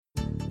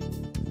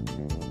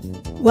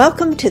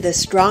Welcome to the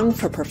Strong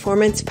for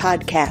Performance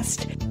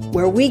podcast,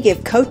 where we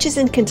give coaches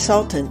and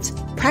consultants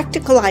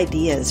practical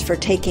ideas for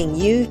taking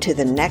you to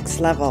the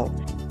next level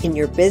in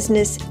your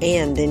business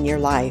and in your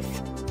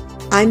life.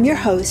 I'm your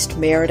host,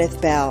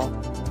 Meredith Bell.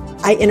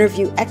 I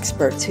interview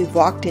experts who've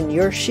walked in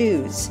your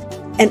shoes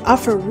and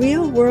offer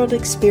real-world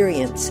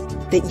experience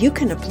that you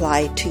can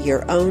apply to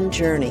your own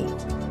journey.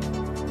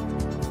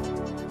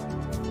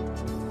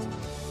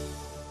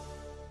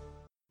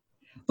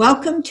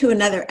 Welcome to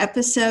another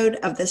episode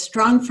of the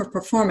Strong for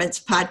Performance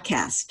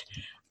podcast.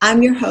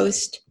 I'm your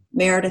host,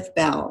 Meredith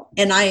Bell,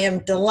 and I am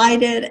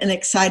delighted and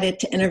excited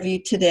to interview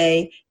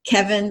today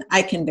Kevin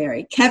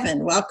Eikenberry.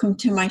 Kevin, welcome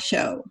to my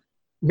show.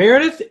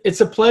 Meredith,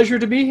 it's a pleasure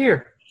to be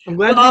here. I'm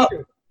glad to be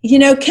here. You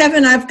know,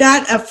 Kevin, I've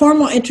got a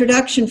formal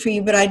introduction for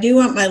you, but I do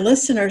want my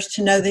listeners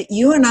to know that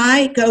you and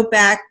I go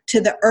back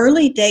to the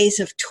early days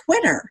of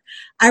Twitter.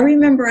 I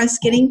remember us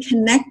getting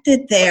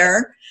connected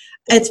there.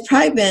 It's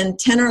probably been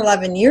 10 or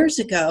 11 years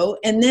ago.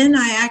 And then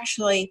I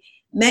actually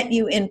met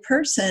you in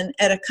person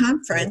at a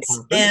conference.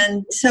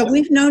 And so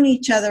we've known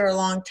each other a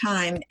long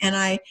time. And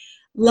I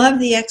love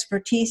the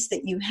expertise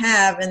that you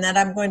have and that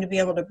I'm going to be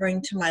able to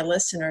bring to my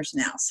listeners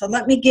now. So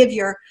let me give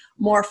your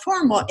more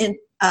formal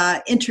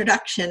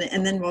introduction,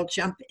 and then we'll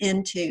jump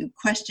into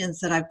questions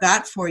that I've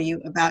got for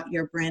you about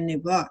your brand new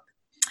book.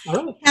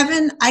 Oh.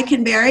 Kevin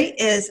Eikenberry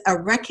is a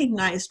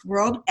recognized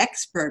world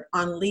expert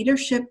on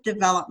leadership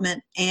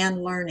development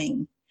and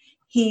learning.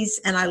 He's,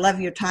 and I love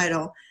your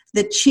title,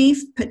 the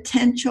Chief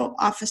Potential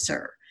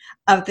Officer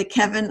of the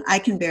Kevin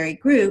Eikenberry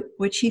Group,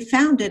 which he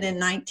founded in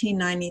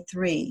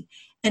 1993.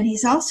 And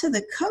he's also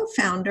the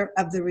co-founder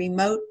of the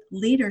Remote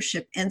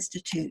Leadership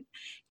Institute.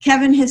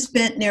 Kevin has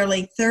spent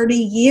nearly 30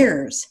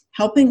 years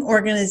helping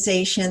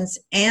organizations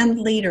and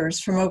leaders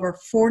from over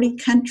 40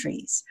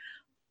 countries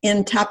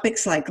in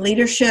topics like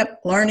leadership,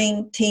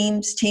 learning,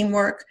 teams,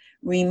 teamwork,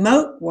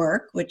 remote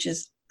work, which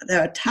is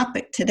the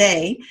topic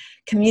today,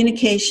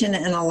 communication,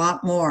 and a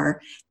lot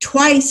more.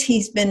 Twice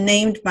he's been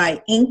named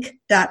by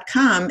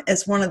Inc.com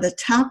as one of the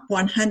top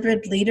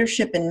 100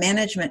 leadership and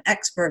management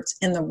experts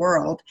in the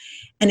world,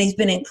 and he's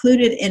been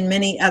included in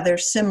many other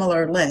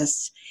similar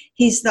lists.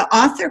 He's the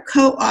author,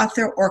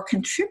 co-author, or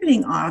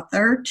contributing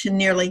author to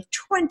nearly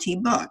 20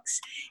 books,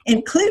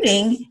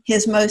 including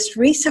his most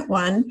recent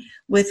one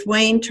with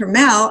Wayne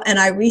Turmel, and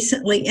I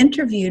recently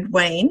interviewed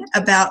Wayne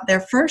about their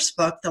first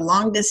book, The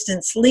Long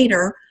Distance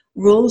Leader,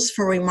 Rules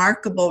for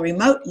Remarkable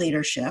Remote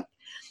Leadership.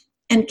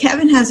 And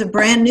Kevin has a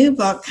brand new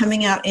book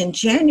coming out in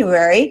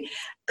January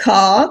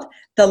called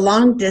The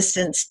Long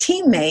Distance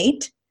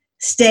Teammate,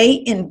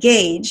 Stay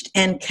Engaged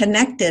and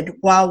Connected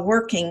While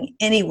Working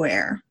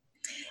Anywhere.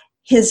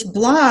 His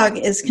blog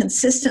is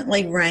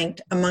consistently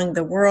ranked among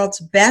the world's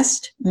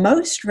best,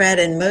 most read,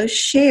 and most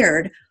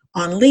shared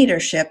on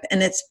leadership,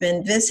 and it's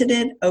been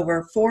visited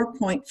over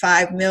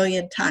 4.5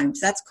 million times.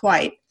 That's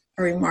quite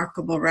a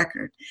remarkable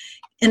record.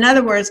 In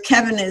other words,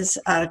 Kevin is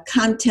a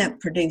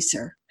content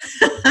producer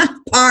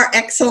par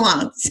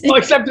excellence. Well,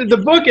 except that the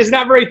book is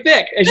not very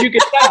thick, as you can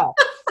tell.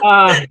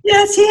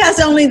 Yes, he has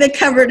only the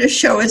cover to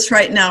show us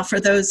right now for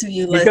those of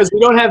you listening. Because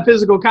we don't have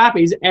physical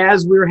copies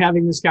as we're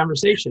having this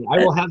conversation. I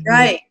will have them.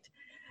 Right.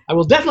 I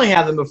will definitely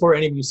have them before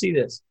any of you see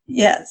this.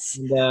 Yes.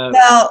 And,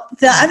 well,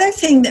 the other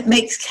thing that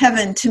makes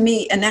Kevin, to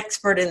me, an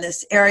expert in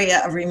this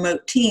area of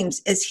remote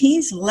teams is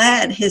he's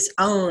led his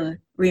own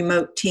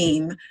remote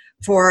team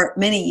for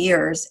many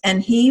years,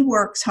 and he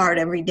works hard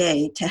every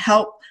day to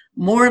help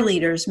more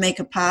leaders make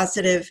a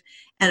positive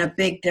and a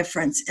big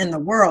difference in the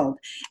world.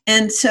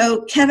 And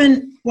so,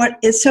 Kevin, what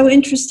is so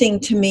interesting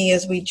to me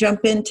as we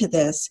jump into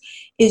this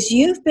is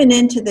you've been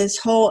into this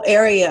whole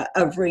area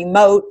of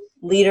remote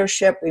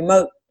leadership,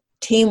 remote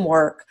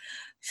teamwork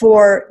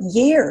for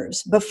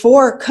years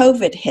before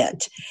COVID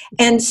hit.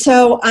 And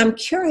so I'm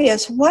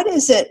curious, what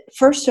is it,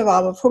 first of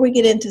all, before we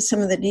get into some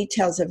of the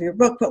details of your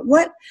book, but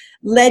what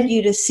led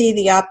you to see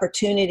the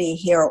opportunity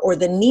here or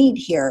the need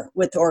here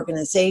with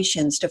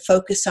organizations to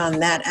focus on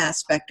that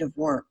aspect of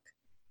work?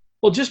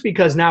 well, just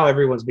because now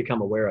everyone's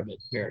become aware of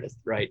it, Meredith,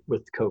 right,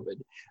 with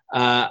COVID.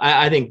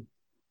 I think,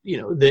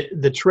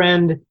 the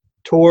trend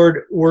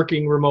toward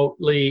working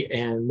remotely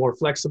and more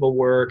flexible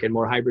work and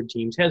more hybrid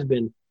teams has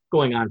been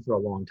going on for a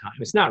long time.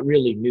 It's not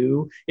really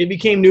new. It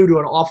became new to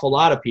an awful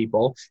lot of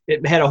people.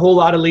 It had a whole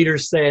lot of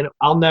leaders saying,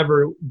 I'll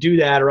never do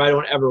that, or I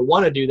don't ever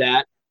want to do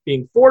that,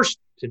 being forced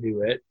to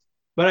do it.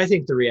 But I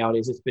think the reality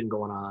is it's been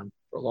going on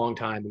for a long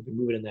time. We've been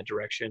moving in that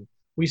direction.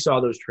 We saw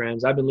those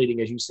trends. I've been leading,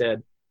 as you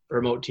said, a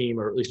remote team,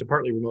 or at least a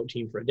partly remote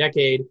team, for a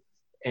decade.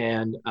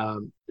 And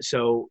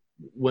so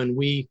when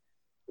we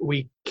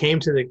came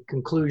to the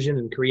conclusion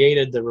and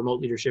created the Remote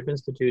Leadership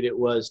Institute, it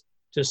was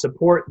to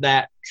support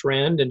that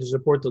trend and to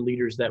support the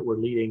leaders that were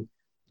leading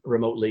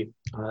remotely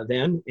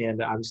then.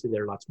 And obviously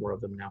there are lots more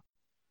of them now.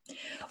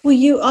 Well,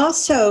 you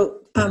also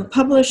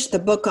published the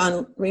book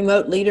on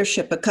remote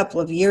leadership a couple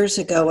of years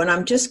ago, and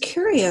I'm just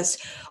curious,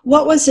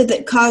 what was it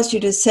that caused you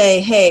to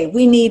say, hey,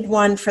 we need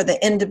one for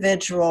the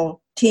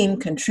individual team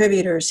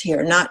contributors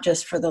here, not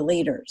just for the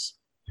leaders?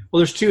 Well,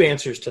 there's two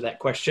answers to that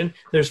question.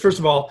 There's, first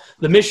of all,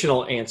 the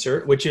missional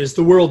answer, which is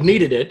the world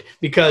needed it,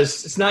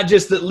 because it's not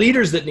just that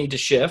leaders that need to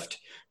shift,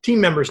 team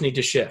members need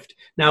to shift.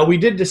 Now, we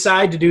did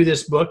decide to do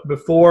this book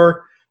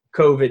before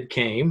COVID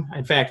came.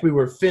 In fact, we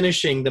were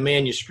finishing the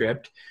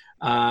manuscript,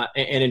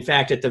 and in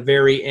fact, at the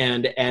very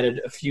end, added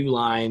a few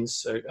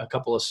lines, a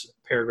couple of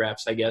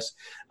paragraphs, I guess,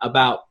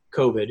 about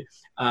COVID.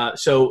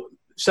 So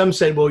some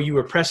said, well, you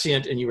were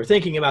prescient and you were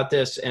thinking about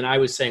this. And I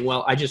was saying,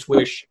 well, I just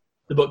wish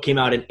the book came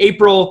out in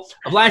April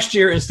of last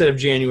year instead of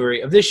January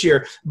of this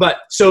year. But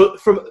so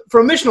from a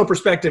missional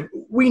perspective,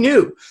 we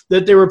knew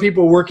that there were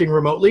people working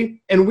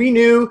remotely, and we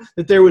knew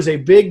that there was a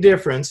big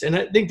difference. And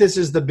I think this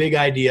is the big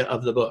idea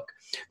of the book,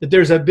 that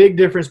there's a big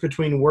difference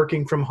between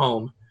working from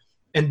home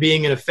and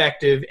being an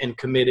effective and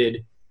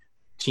committed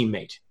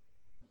teammate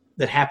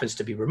that happens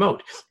to be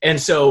remote. And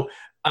so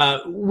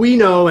we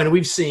know, and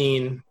we've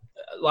seen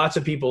lots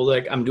of people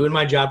like, I'm doing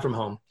my job from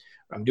home,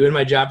 or I'm doing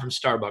my job from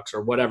Starbucks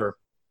or whatever.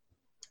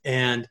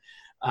 And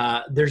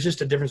there's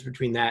just a difference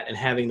between that and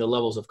having the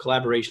levels of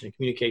collaboration and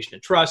communication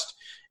and trust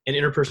and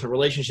interpersonal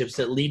relationships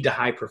that lead to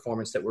high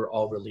performance that we're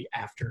all really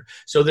after.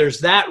 So there's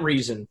that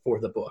reason for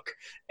the book.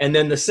 And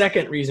then the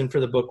second reason for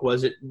the book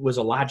was it was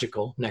a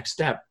logical next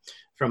step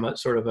from a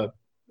sort of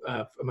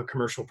from a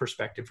commercial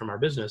perspective from our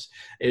business,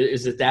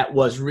 is that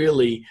was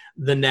really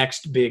the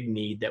next big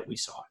need that we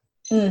saw.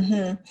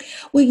 Mm-hmm.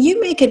 Well, you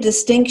make a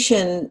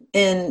distinction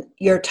in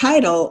your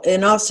title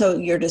and also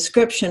your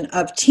description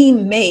of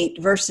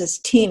teammate versus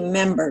team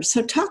member.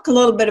 So talk a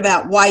little bit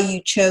about why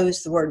you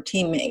chose the word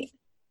teammate.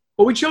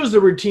 Well, we chose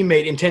the word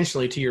teammate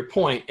intentionally, to your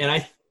point.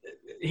 And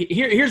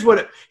here's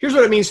what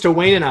it means to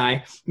Wayne and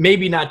I,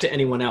 maybe not to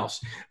anyone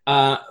else.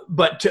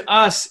 But to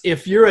us,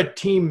 if you're a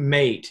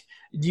teammate,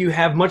 you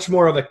have much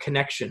more of a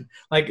connection.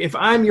 Like if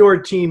I'm your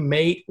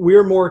teammate,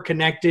 we're more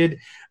connected.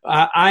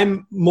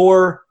 I'm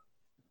more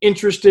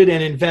interested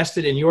and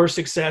invested in your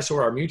success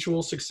or our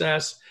mutual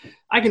success.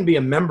 I can be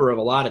a member of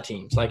a lot of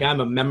teams. Like I'm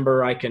a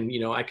member, I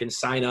can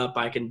sign up,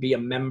 I can be a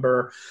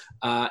member.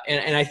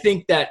 And I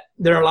think that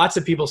there are lots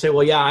of people say,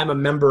 well, yeah, I'm a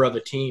member of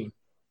a team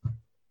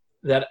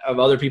that of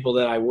other people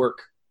that I work,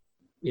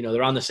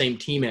 they're on the same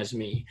team as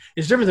me.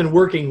 It's different than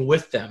working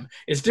with them.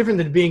 It's different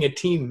than being a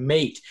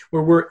teammate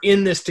where we're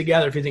in this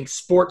together. If you think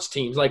sports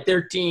teams, like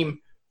their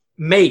team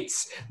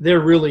mates,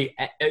 they're really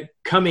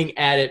coming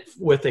at it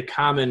with a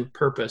common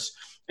purpose.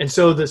 And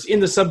so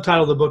in the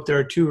subtitle of the book, there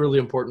are two really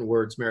important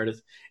words,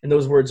 Meredith, and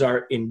those words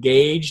are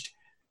engaged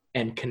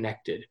and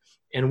connected.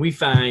 And we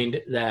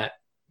find that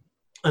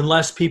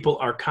unless people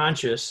are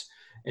conscious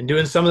and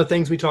doing some of the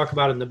things we talk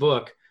about in the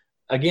book,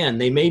 again,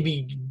 they may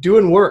be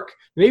doing work,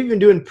 maybe even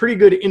doing pretty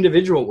good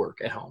individual work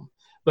at home,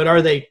 but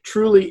are they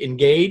truly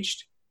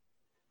engaged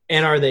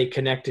and are they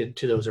connected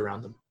to those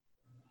around them?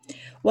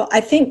 Well, I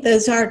think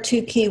those are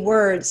two key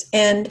words.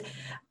 And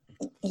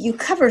you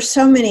cover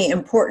so many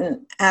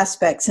important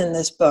aspects in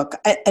this book.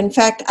 In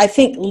fact, I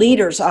think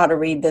leaders ought to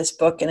read this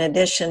book in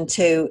addition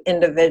to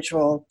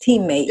individual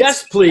teammates.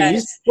 Yes,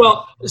 please.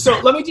 Well, so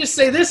let me just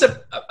say this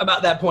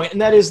about that point,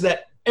 and that is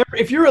that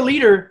if you're a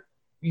leader,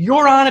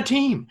 you're on a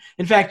team.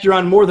 In fact, you're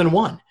on more than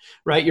one,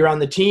 right? You're on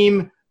the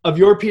team of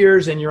your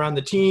peers and you're on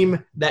the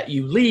team that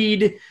you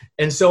lead.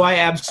 And so I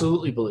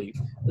absolutely believe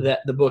that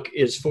the book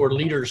is for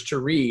leaders to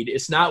read.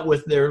 It's not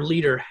with their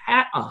leader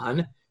hat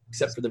on,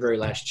 except for the very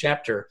last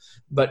chapter.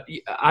 But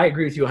I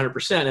agree with you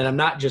 100%. And I'm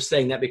not just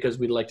saying that because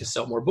we'd like to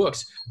sell more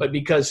books, but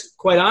because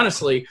quite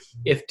honestly,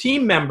 if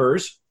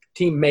teammates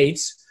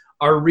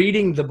are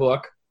reading the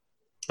book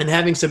and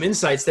having some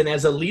insights, then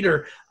as a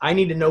leader, I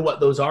need to know what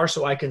those are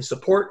so I can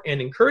support and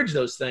encourage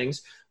those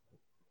things.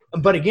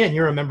 But again,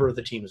 you're a member of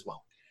the team as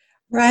well.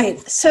 Right.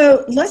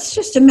 So let's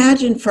just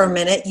imagine for a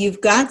minute, you've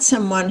got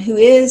someone who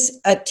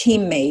is a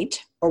teammate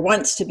or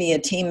wants to be a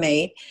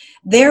teammate.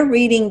 They're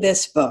reading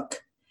this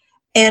book.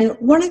 And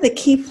one of the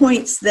key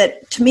points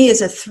that to me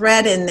is a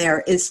thread in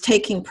there is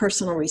taking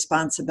personal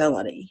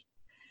responsibility,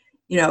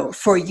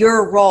 for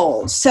your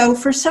role. So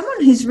for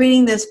someone who's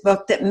reading this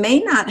book that may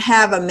not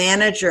have a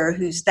manager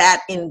who's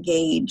that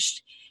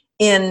engaged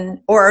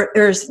in, or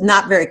is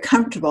not very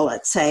comfortable,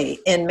 let's say,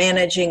 in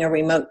managing a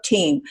remote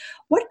team,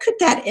 what could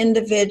that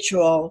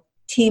individual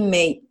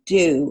teammate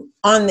do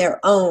on their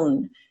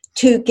own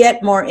to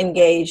get more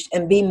engaged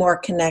and be more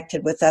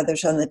connected with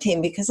others on the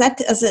team? Because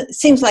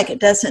seems like it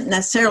doesn't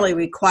necessarily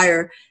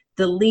require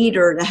the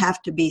leader to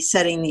have to be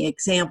setting the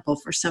example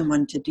for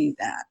someone to do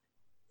that.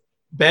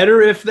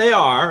 Better if they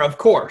are, of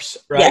course,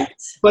 right?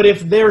 Yes. But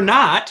if they're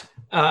not,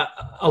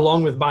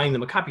 along with buying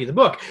them a copy of the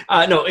book,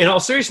 no, in all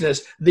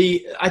seriousness,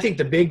 I think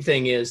the big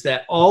thing is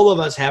that all of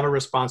us have a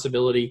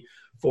responsibility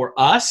for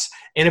us.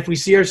 And if we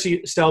see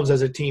ourselves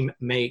as a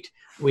teammate,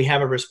 we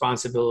have a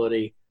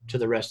responsibility to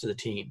the rest of the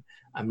team.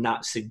 I'm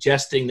not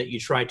suggesting that you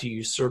try to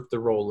usurp the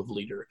role of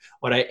leader.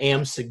 What I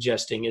am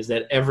suggesting is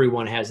that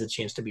everyone has a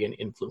chance to be an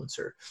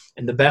influencer.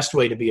 And the best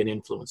way to be an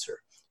influencer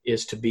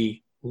is to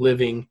be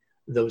living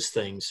those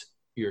things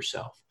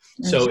yourself.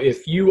 So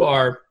if you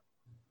are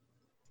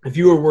if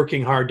you are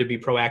working hard to be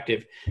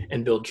proactive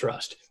and build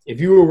trust, if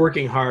you are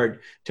working hard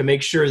to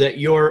make sure that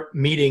you're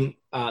meeting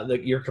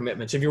your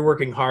commitments, if you're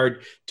working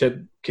hard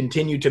to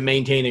continue to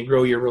maintain and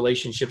grow your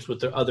relationships with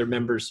the other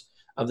members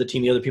of the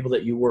team, the other people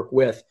that you work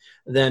with,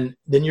 then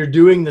you're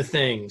doing the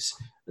things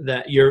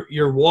that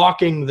you're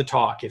walking the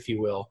talk, if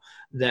you will,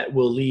 that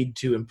will lead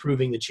to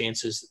improving the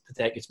chances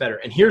that gets better.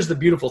 And here's the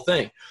beautiful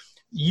thing.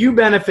 You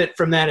benefit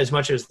from that as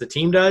much as the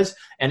team does.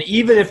 And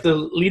even if the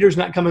leader's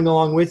not coming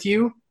along with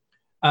you,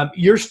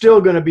 you're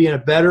still going to be in a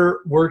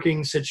better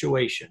working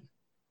situation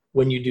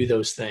when you do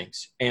those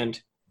things.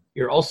 And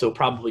you're also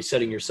probably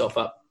setting yourself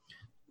up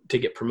to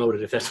get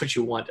promoted if that's what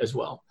you want as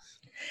well.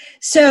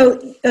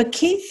 So a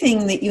key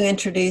thing that you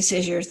introduce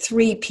is your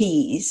 3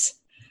 Ps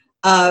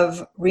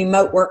of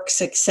remote work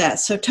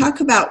success. So talk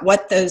about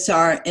what those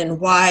are and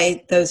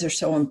why those are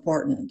so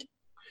important.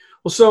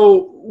 Well,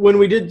 so when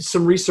we did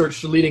some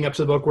research leading up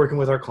to the book, working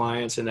with our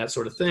clients and that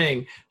sort of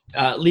thing,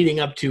 leading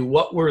up to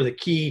what were the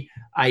key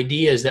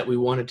ideas that we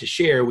wanted to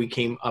share, we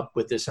came up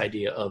with this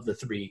idea of the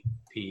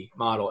 3P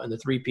model. And the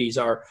 3 Ps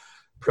are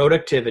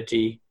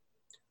productivity,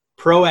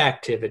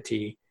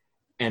 proactivity,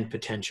 and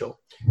potential.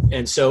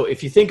 And so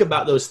if you think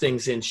about those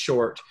things in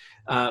short,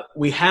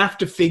 we have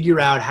to figure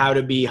out how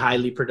to be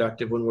highly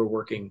productive when we're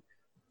working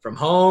from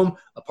home,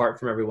 apart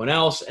from everyone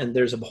else. And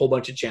there's a whole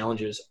bunch of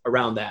challenges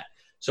around that.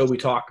 So we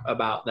talk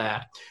about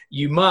that.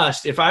 You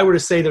must, if I were to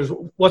say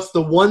what's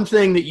the one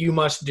thing that you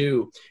must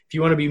do if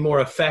you want to be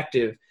more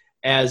effective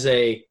as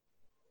a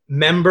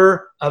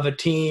member of a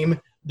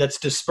team that's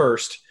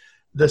dispersed,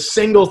 the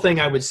single thing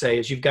I would say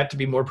is you've got to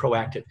be more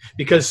proactive,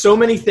 because so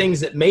many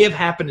things that may have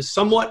happened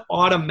somewhat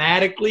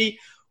automatically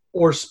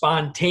or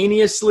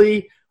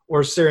spontaneously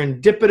or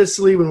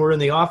serendipitously when we're in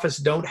the office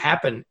don't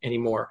happen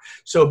anymore.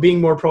 So being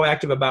more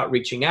proactive about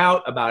reaching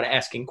out, about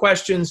asking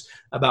questions,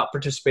 about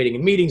participating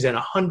in meetings, and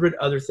 100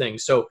 other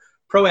things. So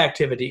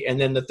proactivity. And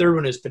then the third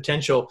one is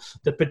potential.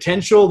 The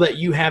potential that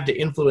you have to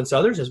influence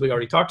others, as we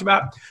already talked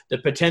about. The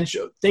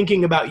potential,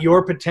 thinking about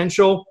your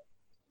potential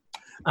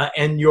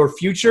and your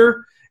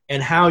future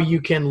and how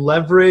you can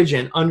leverage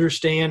and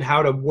understand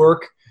how to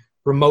work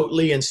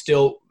remotely and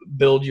still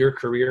build your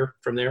career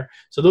from there.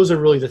 So those are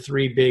really the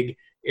 3 big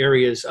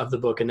areas of the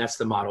book, and that's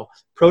the model: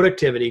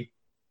 productivity,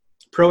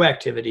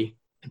 proactivity,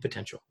 and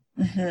potential.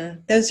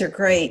 Mm-hmm. Those are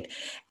great.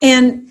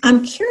 And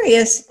I'm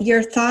curious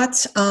your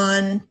thoughts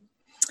on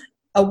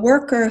a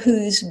worker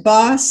whose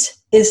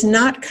boss is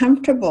not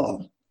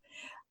comfortable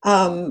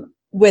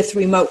with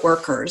remote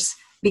workers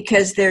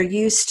because they're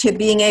used to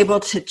being able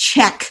to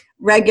check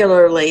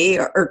regularly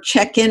or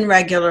check in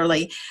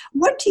regularly.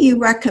 What do you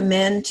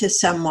recommend to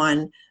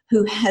someone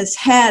who has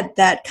had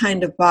that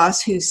kind of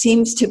boss who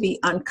seems to be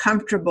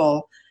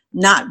uncomfortable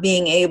not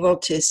being able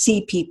to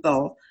see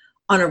people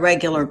on a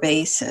regular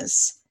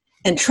basis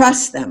and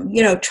trust them?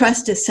 You know,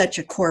 trust is such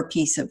a core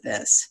piece of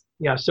this.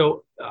 Yeah.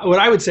 So what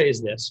I would say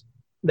is this,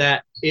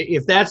 that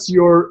if that's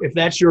your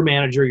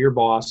manager, your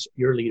boss,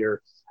 your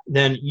leader,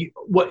 then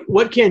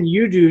what can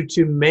you do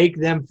to make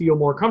them feel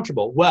more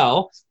comfortable?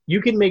 Well,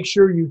 you can make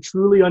sure you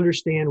truly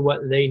understand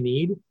what they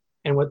need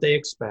and what they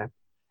expect.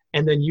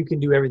 And then you can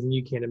do everything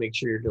you can to make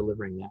sure you're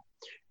delivering that.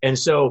 And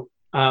so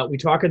we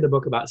talk in the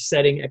book about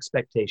setting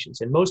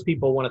expectations. And most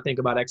people want to think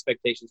about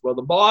expectations. Well,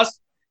 the boss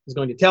is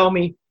going to tell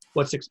me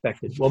what's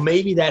expected. Well,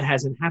 maybe that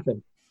hasn't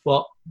happened.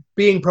 Well,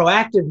 being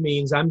proactive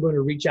means I'm going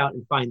to reach out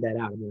and find that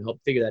out. I'm going to help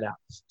figure that out.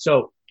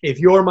 So if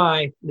you're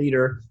my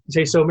leader,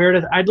 say, so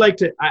Meredith,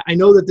 I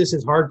know that this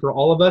is hard for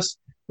all of us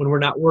when we're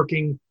not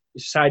working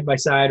side by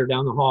side or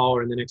down the hall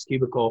or in the next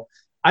cubicle.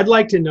 I'd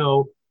like to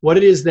know what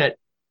it is that,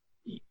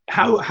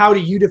 how do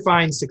you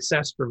define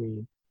success for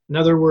me? In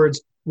other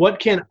words, what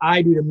can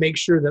I do to make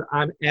sure that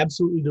I'm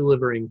absolutely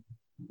delivering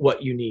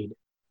what you need?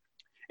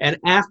 And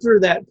after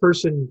that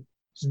person's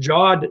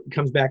jaw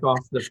comes back off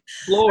the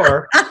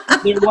floor,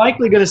 they're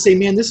likely going to say,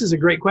 man, this is a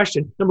great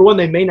question. Number one,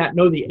 they may not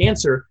know the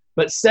answer,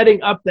 but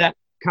setting up that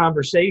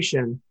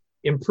conversation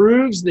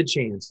improves the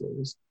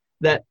chances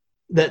that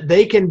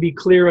they can be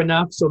clear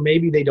enough so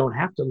maybe they don't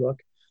have to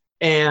look.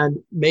 And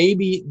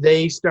maybe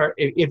they start,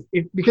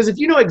 because if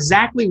you know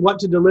exactly what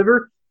to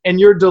deliver and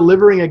you're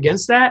delivering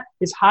against that,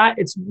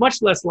 it's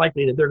much less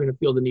likely that they're going to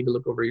feel the need to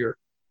look over your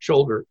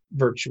shoulder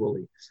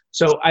virtually.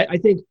 So I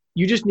think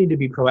you just need to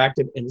be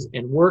proactive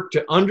and work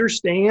to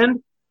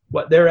understand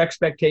what their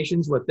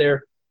expectations, what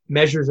their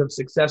measures of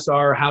success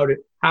are,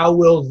 how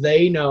will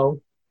they know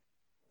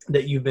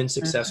that you've been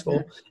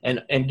successful,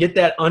 and get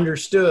that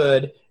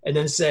understood, and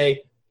then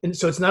say, and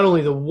so it's not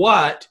only the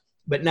what,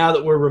 but now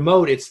that we're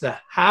remote, it's the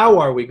how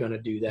are we going to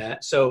do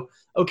that? So,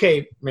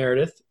 okay,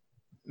 Meredith,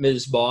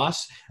 Ms.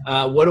 Boss,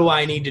 what do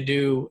I need to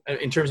do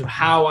in terms of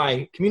how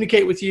I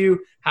communicate with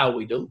you, how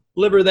we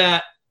deliver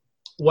that?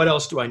 What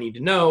else do I need to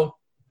know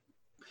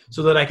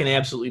so that I can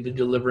absolutely be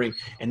delivering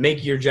and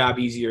make your job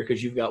easier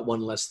because you've got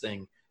one less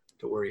thing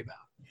to worry about?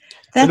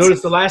 So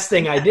notice the last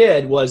thing I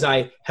did was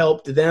I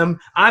helped them.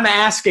 I'm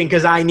asking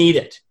because I need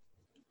it.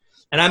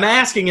 And I'm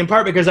asking in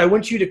part because I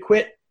want you to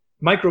quit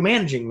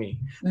micromanaging me.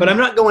 But I'm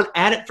not going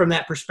at it from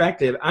that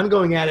perspective. I'm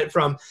going at it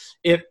from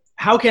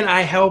how can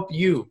I help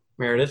you,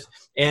 Meredith?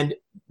 And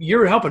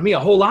you're helping me a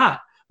whole lot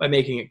by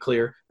making it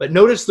clear. But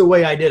notice the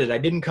way I did it. I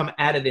didn't come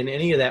at it in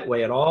any of that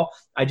way at all.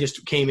 I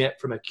just came at it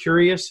from a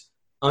curious,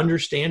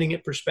 understanding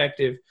it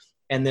perspective,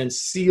 and then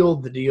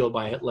sealed the deal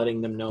by letting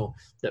them know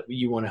that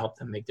you want to help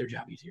them make their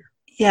job easier.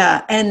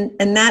 Yeah, and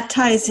that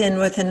ties in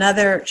with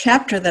another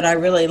chapter that I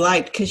really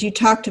liked, because you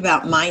talked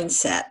about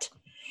mindset.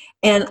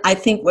 And I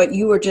think what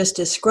you were just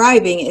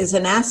describing is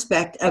an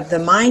aspect of the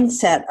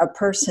mindset a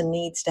person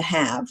needs to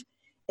have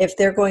if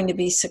they're going to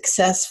be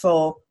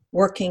successful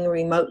working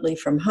remotely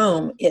from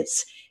home.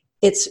 It's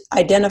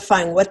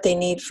identifying what they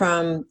need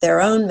from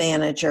their own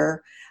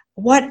manager.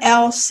 What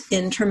else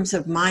in terms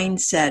of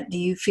mindset do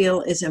you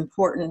feel is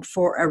important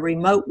for a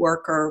remote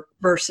worker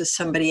versus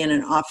somebody in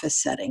an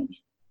office setting?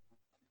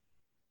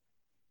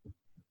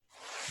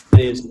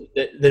 Is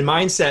the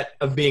mindset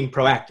of being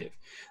proactive,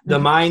 the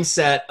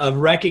mindset of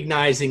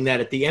recognizing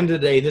that at the end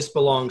of the day, this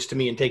belongs to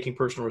me and taking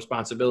personal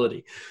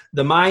responsibility,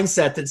 the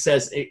mindset that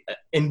says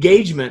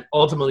engagement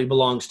ultimately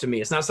belongs to me.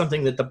 It's not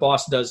something that the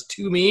boss does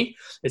to me.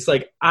 It's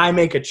like I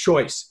make a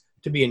choice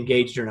to be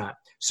engaged or not.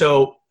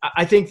 So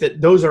I think that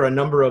those are a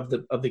number of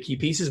the key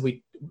pieces.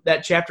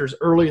 That chapter is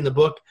early in the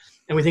book,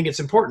 and we think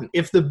it's important.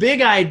 If the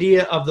big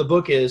idea of the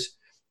book is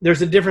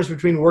there's a difference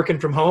between working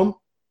from home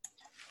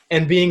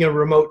and being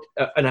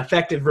an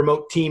effective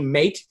remote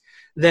teammate,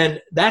 then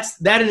that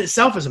in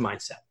itself is a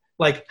mindset.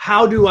 Like,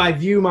 how do I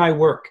view my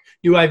work?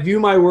 Do I view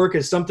my work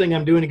as something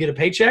I'm doing to get a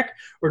paycheck,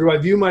 or do I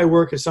view my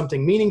work as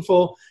something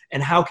meaningful,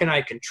 and how can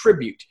I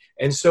contribute?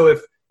 And so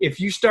if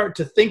you start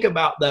to think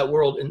about that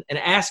world and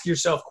ask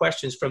yourself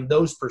questions from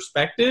those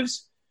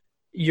perspectives,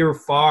 you're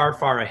far,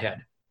 far ahead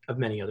of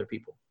many other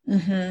people.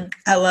 Mm-hmm.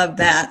 I love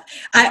that.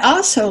 I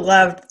also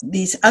loved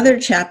these other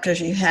chapters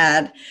you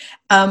had.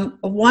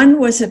 One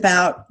was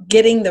about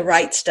getting the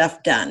right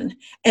stuff done.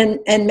 And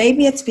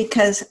maybe it's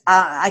because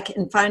I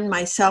can find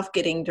myself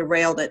getting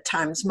derailed at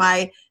times.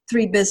 My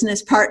 3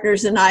 business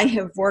partners and I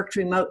have worked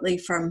remotely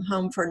from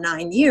home for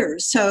 9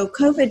 years. So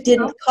COVID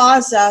didn't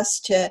cause us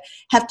to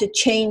have to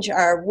change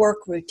our work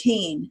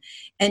routine.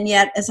 And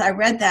yet, as I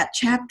read that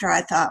chapter,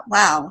 I thought,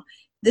 wow,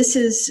 this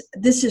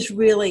is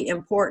really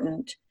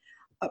important.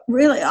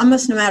 Really,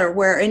 almost no matter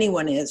where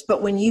anyone is.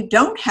 But when you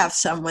don't have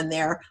someone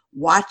there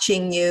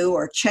watching you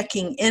or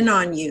checking in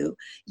on you,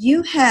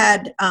 you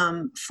had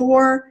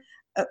 4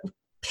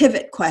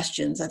 pivot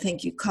questions, I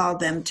think you called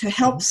them, to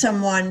help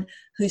someone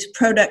whose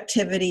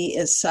productivity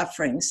is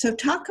suffering. So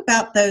talk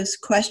about those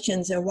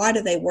questions and why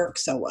do they work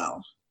so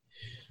well?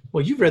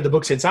 Well, you've read the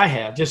book since I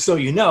have, just so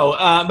you know.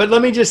 But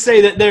let me just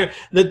say that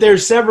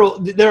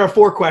there are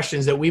 4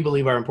 questions that we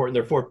believe are important.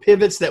 There are 4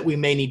 pivots that we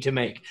may need to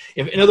make.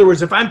 In other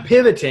words, if I'm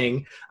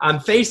pivoting, I'm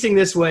facing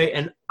this way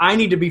and I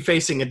need to be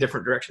facing a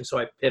different direction, so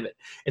I pivot.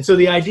 And so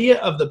the idea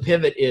of the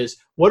pivot is,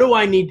 what do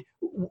I need?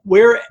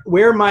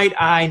 Where might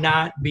I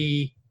not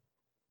be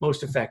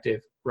most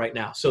effective right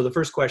now? So the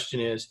first question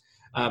is,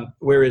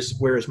 where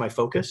is my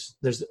focus?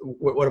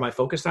 What am I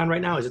focused on right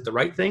now? Is it the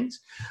right things?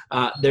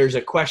 There's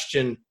a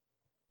question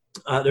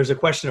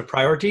of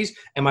priorities.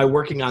 Am I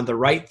working on the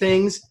right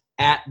things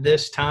at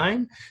this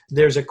time?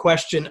 There's a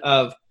question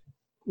of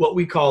what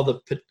we call the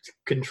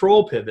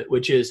control pivot,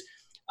 which is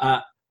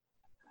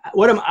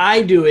what am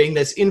I doing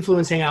that's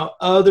influencing how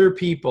other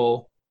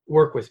people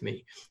work with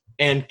me?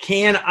 And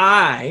can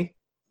I,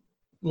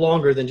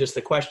 longer than just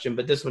the question,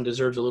 but this one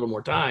deserves a little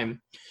more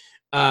time,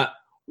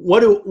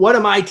 what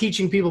am I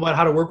teaching people about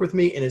how to work with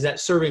me? And is that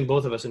serving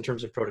both of us in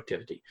terms of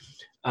productivity?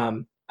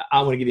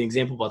 I want to give you an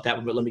example about that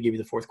one, but let me give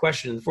you the 4th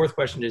question. And the 4th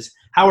question is,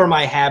 how are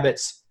my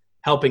habits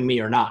helping me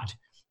or not?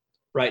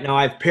 Right now,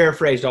 I've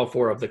paraphrased all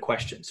 4 of the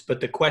questions,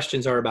 but the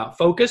questions are about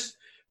focus,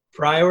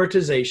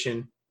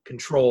 prioritization,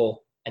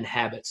 control, and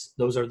habits.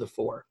 Those are the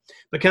 4.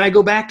 But can I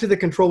go back to the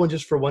control one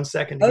just for 1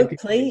 second? Oh,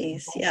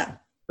 please. Yeah.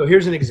 So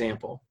here's an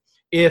example.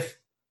 If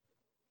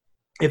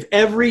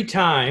every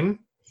time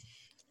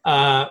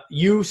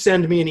you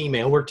send me an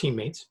email, we're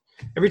teammates,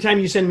 every time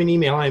you send me an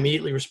email, I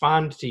immediately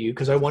respond to you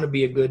because I want to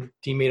be a good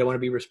teammate. I want to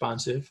be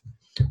responsive.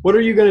 What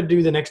are you going to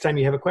do the next time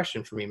you have a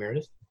question for me,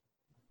 Meredith?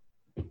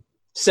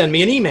 Send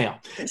me an email.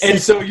 And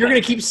so you're going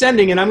to keep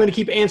sending and I'm going to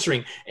keep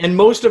answering. And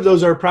most of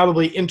those are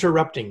probably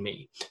interrupting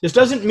me. This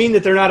doesn't mean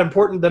that they're not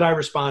important that I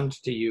respond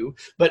to you,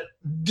 but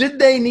did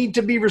they need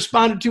to be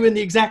responded to in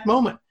the exact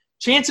moment?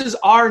 Chances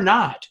are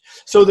not.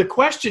 So the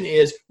question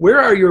is, where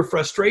are your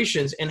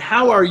frustrations and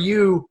how are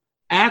you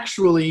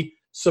actually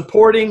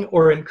supporting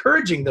or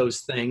encouraging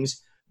those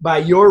things by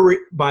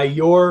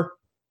your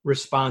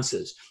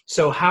responses?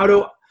 So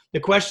the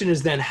question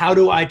is then, how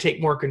do I take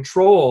more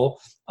control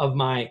of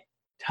my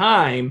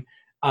time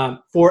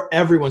for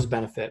everyone's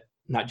benefit,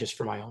 not just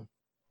for my own?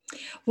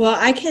 Well,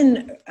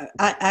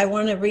 I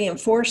want to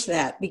reinforce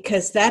that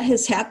because that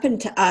has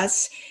happened to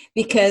us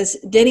because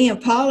Denny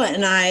and Paula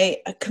and I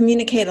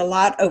communicate a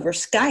lot over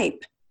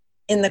Skype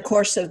in the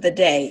course of the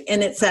day.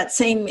 And it's that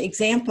same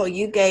example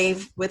you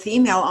gave with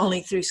email,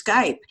 only through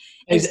Skype.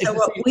 And so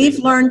what we've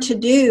learned to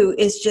do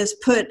is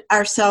just put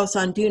ourselves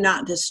on do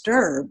not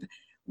disturb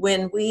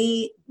when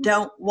we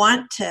don't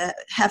want to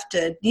have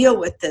to deal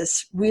with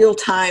this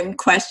real-time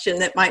question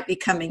that might be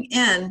coming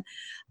in,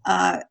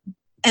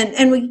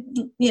 and we,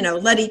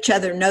 let each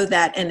other know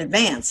that in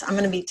advance. I'm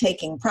going to be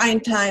taking prime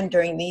time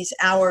during these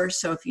hours,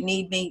 so if you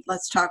need me,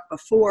 let's talk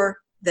before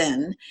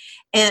then.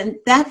 And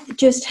that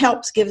just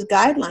helps give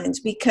guidelines,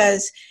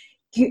 because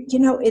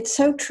it's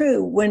so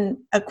true.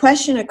 When a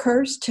question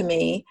occurs to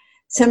me,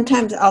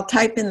 sometimes I'll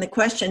type in the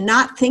question,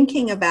 not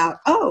thinking about,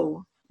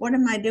 oh, what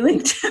am I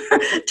doing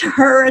to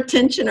her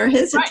attention or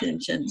his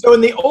attention? So in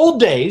the old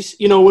days,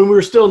 when we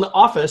were still in the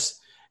office,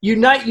 you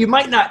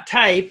might not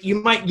type, you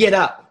might get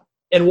up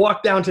and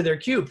walk down to their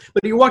cube.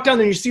 But if you walk down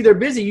there and you see they're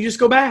busy, you just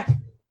go back.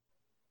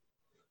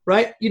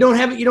 Right? You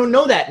don't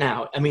know that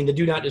now. I mean, the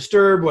do not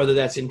disturb, whether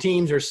that's in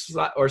Teams or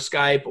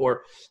Skype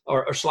or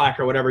Slack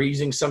or whatever,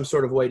 using some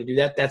sort of way to do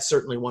that. That's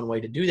certainly one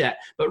way to do that.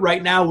 But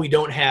right now when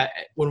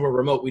we're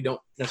remote, we don't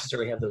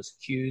necessarily have those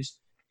cues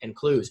and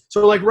clues.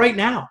 So like right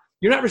now,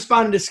 you're not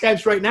responding to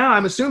Skypes right now.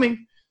 I'm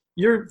assuming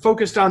you're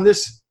focused on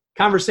this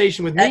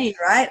conversation with me. That's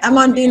right. I'm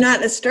on do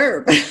not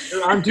disturb.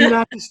 You're on do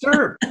not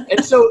disturb.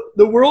 And so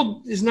the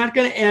world is not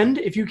going to end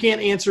if you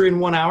can't answer in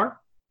 1 hour.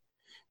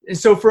 And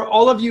so for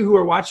all of you who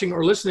are watching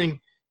or listening,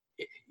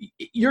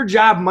 your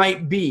job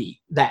might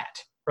be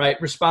that, right?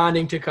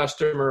 Responding to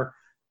customer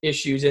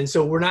issues. And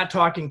so we're not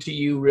talking to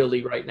you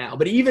really right now.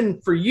 But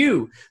even for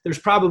you, there's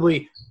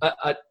probably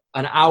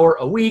an hour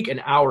a week,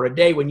 an hour a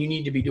day when you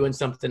need to be doing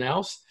something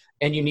else,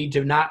 and you need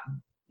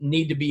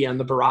to be on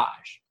the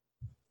barrage.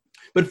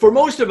 But for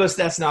most of us,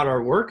 that's not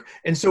our work.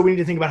 And so we need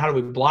to think about, how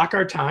do we block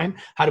our time?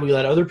 How do we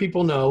let other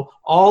people know?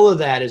 All of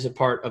that is a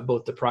part of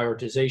both the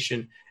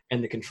prioritization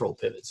and the control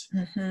pivots.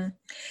 Mm-hmm.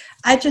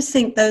 I just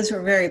think those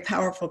were very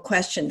powerful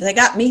questions. They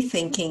got me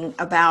thinking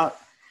about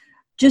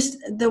just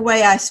the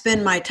way I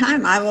spend my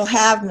time. I will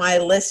have my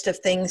list of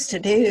things to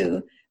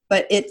do,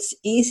 but it's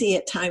easy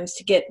at times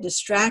to get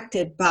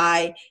distracted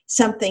by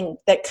something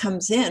that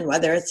comes in,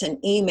 whether it's an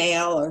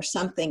email or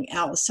something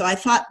else. So I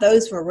thought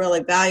those were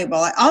really valuable.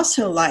 I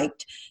also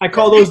liked... I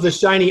call those the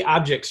shiny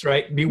objects,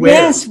 right? Beware.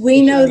 Yes,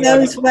 we know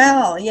those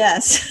well.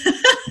 Yes.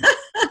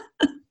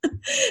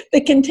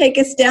 That can take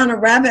us down a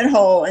rabbit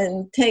hole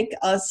and take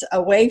us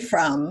away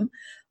from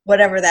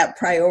whatever that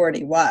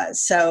priority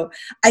was. So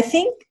I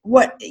think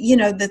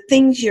the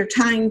things you're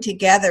tying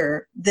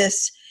together,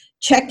 this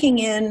checking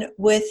in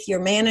with your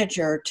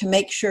manager to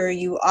make sure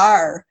you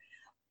are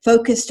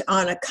focused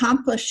on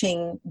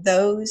accomplishing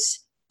those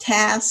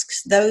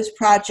tasks, those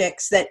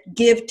projects that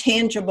give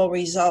tangible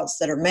results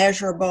that are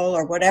measurable,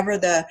 or whatever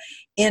the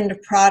end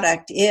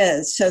product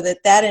is, so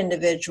that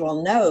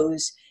individual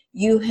knows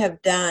you have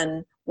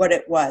done what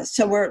it was.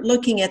 So we're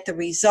looking at the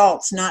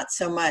results, not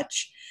so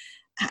much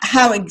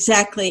how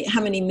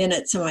many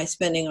minutes am I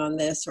spending on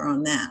this or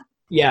on that.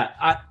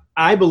 Yeah,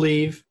 I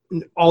believe,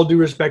 all due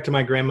respect to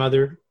my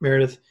grandmother,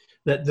 Meredith,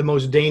 that the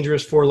most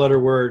dangerous 4-letter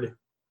word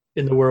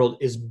in the world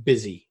is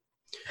busy.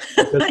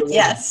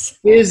 Yes.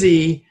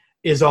 Busy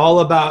is all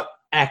about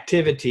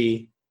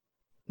activity,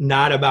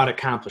 not about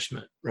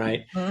accomplishment,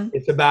 right? Mm-hmm.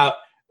 It's about,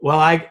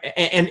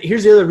 and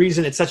here's the other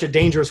reason it's such a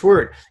dangerous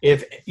word.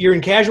 If you're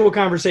in casual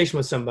conversation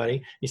with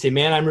somebody, you say,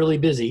 man, I'm really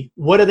busy.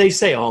 What do they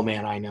say? Oh,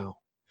 man, I know.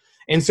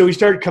 And so we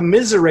start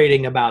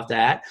commiserating about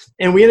that,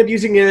 and we end up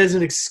using it as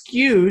an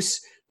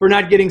excuse for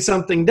not getting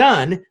something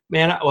done.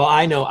 Man, well,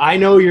 I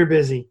know you're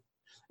busy.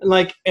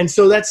 And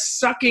so that's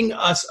sucking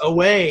us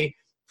away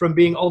from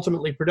being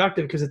ultimately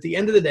productive, because at the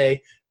end of the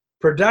day,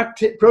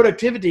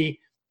 productivity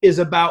is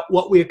about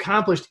what we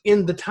accomplished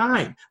in the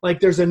time. Like,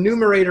 there's a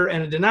numerator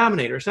and a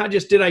denominator. It's not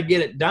just, did I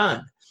get it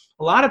done?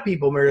 A lot of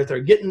people, Meredith, are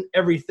getting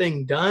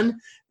everything done,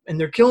 and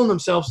they're killing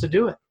themselves to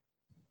do it.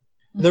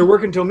 They're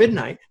working till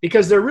midnight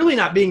because they're really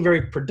not being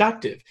very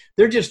productive.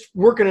 They're just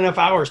working enough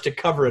hours to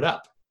cover it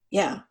up.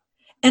 Yeah.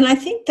 And I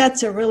think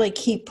that's a really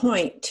key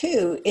point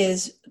too,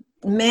 is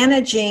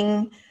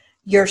managing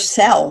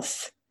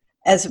yourself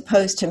as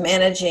opposed to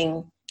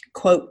managing,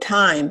 quote,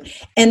 time.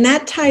 And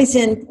that ties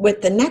in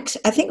with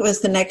I think it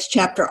was the next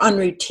chapter on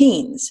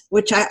routines,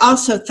 which I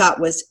also thought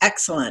was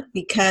excellent,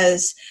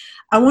 because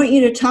I want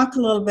you to talk a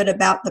little bit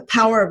about the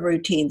power of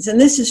routines. And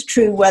this is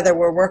true whether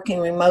we're working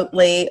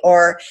remotely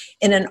or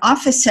in an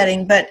office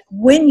setting, but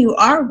when you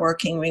are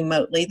working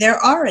remotely, there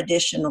are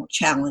additional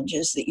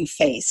challenges that you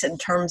face in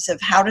terms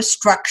of how to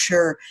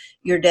structure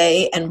your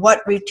day and what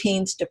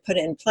routines to put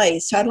in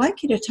place. So I'd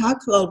like you to talk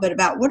a little bit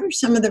about what are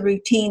some of the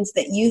routines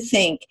that you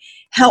think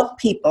help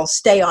people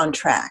stay on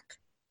track.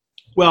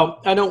 Well,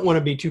 I don't want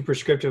to be too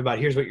prescriptive about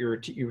here's what your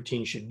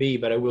routine should be,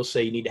 but I will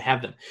say you need to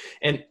have them.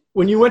 And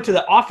when you went to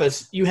the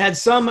office, you had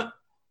some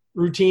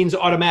routines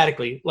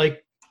automatically.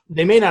 Like,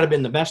 they may not have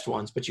been the best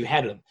ones, but you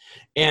had them.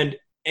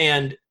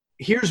 And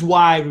here's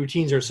why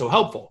routines are so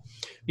helpful.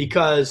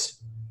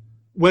 Because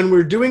when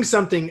we're doing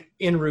something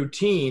in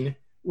routine,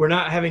 we're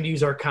not having to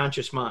use our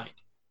conscious mind,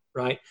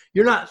 right?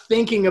 You're not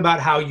thinking about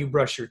how you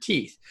brush your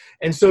teeth.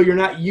 And so you're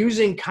not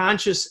using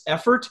conscious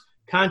effort,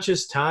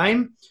 conscious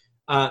time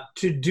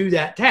to do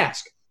that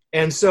task.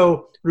 And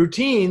so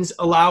routines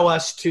allow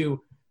us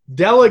to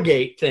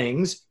delegate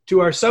things to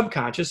our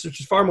subconscious, which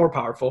is far more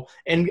powerful,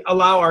 and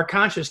allow our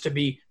conscious to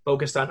be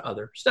focused on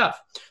other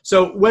stuff.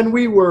 So when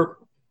we were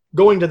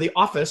going to the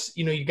office,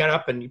 you got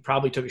up and you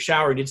probably took a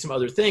shower, did some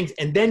other things,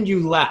 and then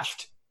you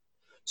left.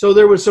 So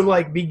there was some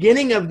like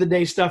beginning of the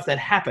day stuff that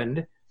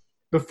happened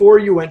before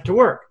you went to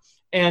work.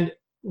 And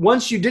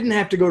once you didn't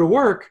have to go to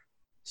work,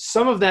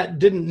 some of that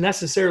didn't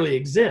necessarily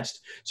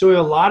exist. So we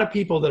have a lot of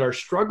people that are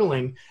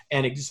struggling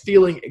and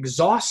feeling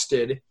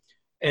exhausted.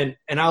 And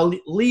I'll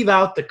leave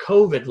out the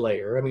COVID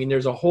layer. I mean,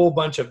 there's a whole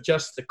bunch of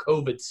just the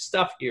COVID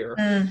stuff here.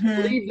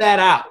 Mm-hmm. Leave that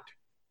out.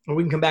 And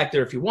we can come back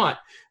there if you want.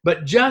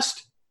 But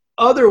just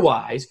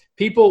otherwise,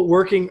 people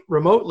working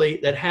remotely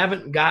that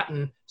haven't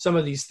gotten some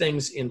of these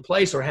things in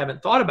place or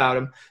haven't thought about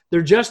them,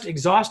 they're just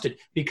exhausted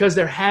because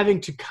they're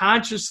having to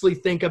consciously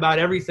think about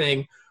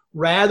everything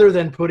rather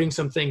than putting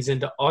some things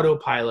into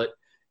autopilot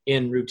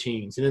in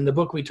routines. And in the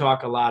book, we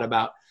talk a lot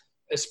about,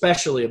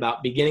 especially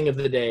about beginning of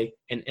the day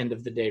and end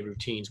of the day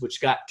routines,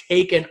 which got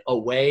taken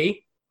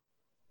away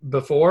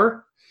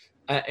before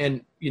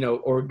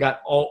or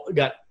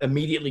got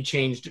immediately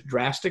changed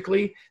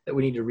drastically, that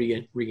we need to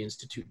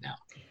reinstitute now.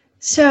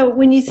 So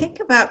when you think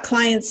about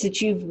clients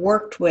that you've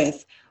worked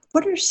with,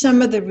 what are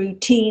some of the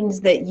routines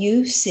that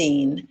you've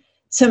seen,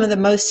 some of the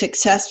most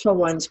successful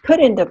ones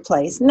put into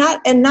place?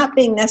 Not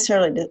being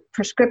necessarily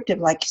prescriptive,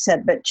 like you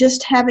said, but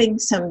just having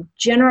some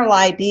general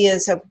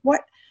ideas of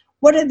what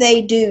do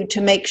they do to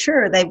make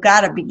sure they've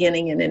got a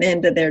beginning and an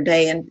end of their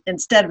day, and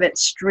instead of it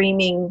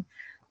streaming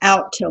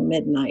out till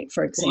midnight,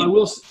 for example.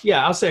 Well,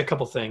 I'll say a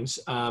couple things.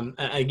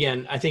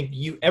 Again, I think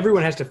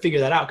everyone has to figure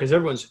that out because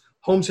everyone's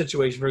home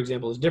situation, for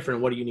example, is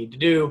different. What do you need to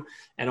do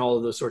and all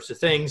of those sorts of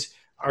things.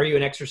 Are you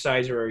an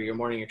exerciser, or are you a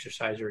morning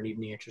exerciser, an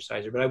evening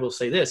exerciser? But I will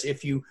say this,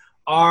 if you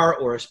are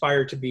or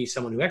aspire to be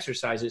someone who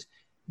exercises,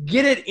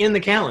 get it in the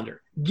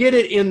calendar, get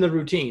it in the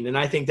routine. And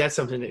I think that's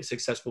something that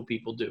successful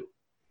people do,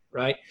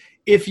 right?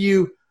 If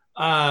you,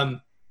 I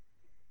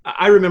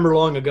remember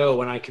long ago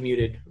when I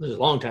commuted, this is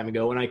a long time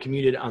ago, when I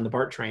commuted on the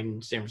BART train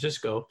in San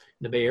Francisco,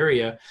 in the Bay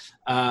Area,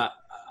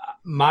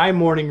 my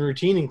morning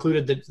routine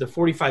included the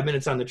 45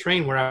 minutes on the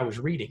train where I was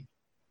reading.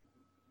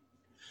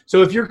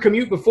 So if your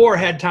commute before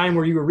had time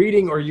where you were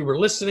reading or you were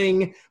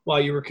listening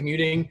while you were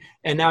commuting,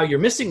 and now you're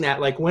missing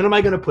that, like, when am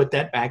I going to put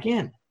that back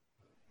in?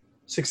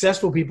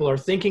 Successful people are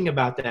thinking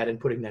about that and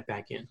putting that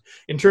back in.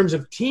 In terms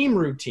of team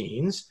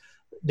routines,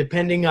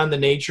 depending on the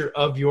nature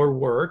of your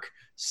work,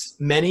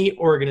 many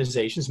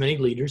organizations, many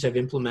leaders have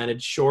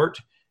implemented short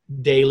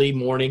daily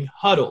morning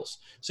huddles.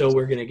 So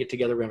we're going to get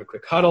together, we're going to have a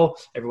quick huddle.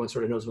 Everyone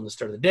sort of knows when the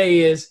start of the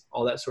day is,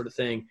 all that sort of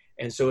thing.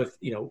 And so if,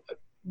 we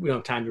don't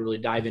have time to really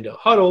dive into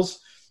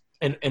huddles,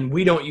 and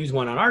we don't use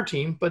one on our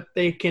team, but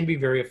they can be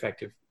very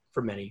effective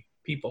for many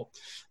people.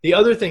 The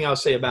other thing I'll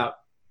say about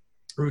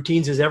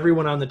routines is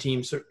everyone on the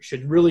team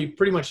should really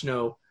pretty much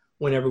know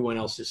when everyone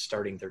else is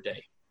starting their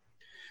day,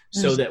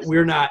 so that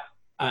we're not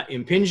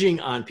impinging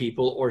on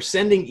people or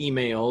sending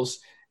emails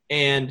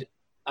and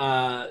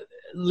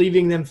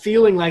leaving them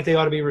feeling like they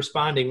ought to be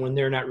responding when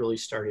they're not really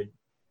started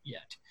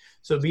yet.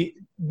 So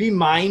be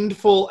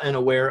mindful and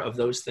aware of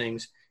those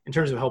things in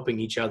terms of helping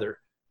each other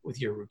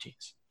with your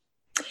routines.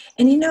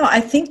 And I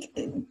think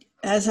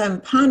as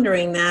I'm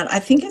pondering that, I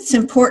think it's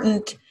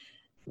important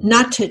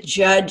not to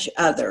judge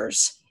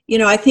others.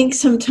 I think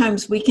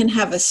sometimes we can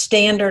have a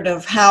standard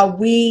of how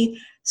we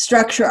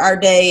structure our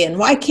day, and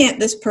why can't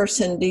this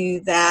person do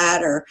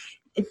that? Or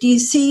do you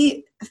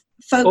see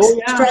folks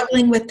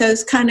struggling with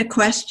those kind of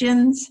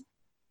questions?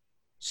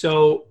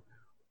 So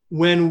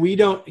when we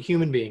don't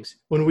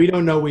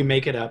know, we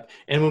make it up.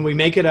 And when we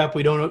make it up,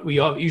 we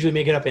usually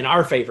make it up in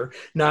our favor,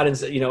 not in,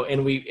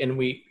 and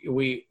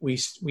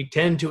we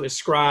tend to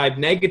ascribe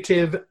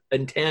negative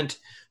intent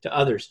to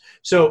others.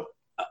 So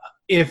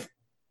if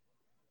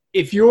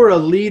you're a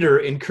leader,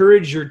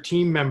 encourage your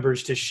team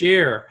members to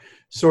share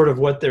sort of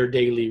what their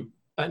daily,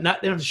 they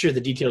don't have to share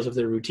the details of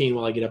their routine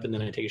while I get up and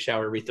then I take a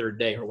shower every third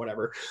day or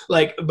whatever.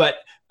 But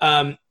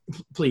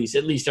please,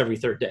 at least every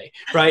third day,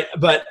 right?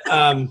 But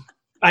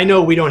I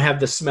know we don't have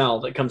the smell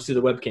that comes through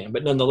the webcam,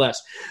 but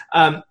nonetheless.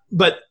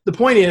 But the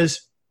point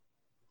is,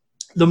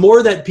 the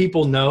more that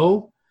people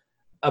know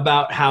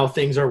about how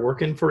things are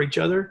working for each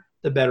other,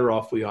 the better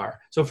off we are.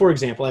 So, for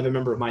example, I have a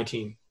member of my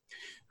team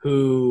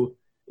who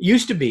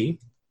used to be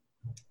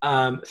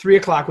 3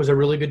 o'clock was a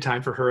really good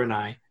time for her and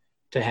I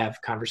to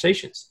have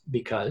conversations,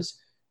 because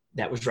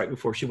that was right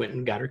before she went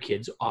and got her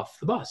kids off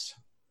the bus.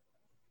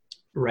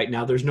 Right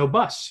now, there's no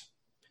bus.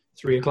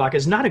 3 o'clock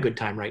is not a good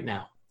time right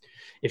now.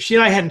 If she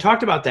and I hadn't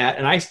talked about that,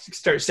 and I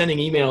start sending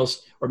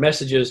emails or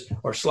messages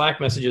or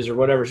Slack messages or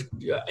whatever,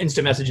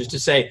 instant messages to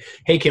say,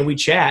 hey, can we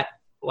chat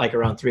like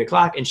around 3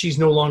 o'clock? And she's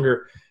no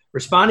longer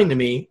responding to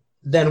me,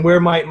 then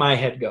where might my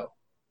head go?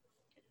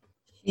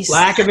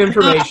 Lack of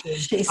information,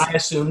 I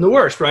assume the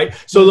worst, right?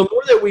 So the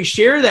more that we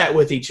share that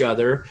with each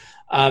other,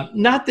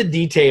 not the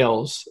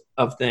details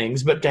of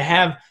things, but to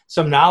have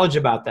some knowledge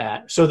about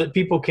that so that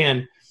people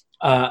can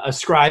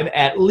ascribe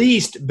at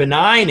least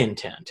benign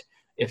intent,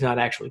 if not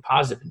actually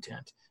positive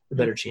intent, the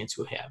better chance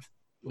we'll have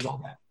with all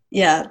that.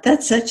 Yeah,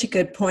 that's such a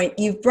good point.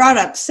 You've brought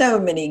up so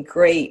many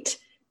great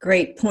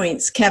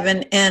points,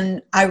 Kevin,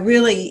 and I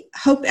really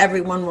hope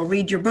everyone will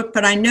read your book,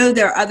 but I know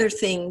there are other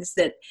things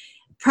that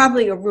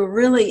probably were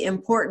really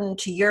important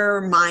to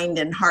your mind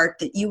and heart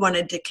that you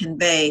wanted to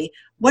convey.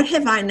 What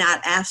have I not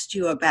asked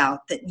you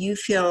about that you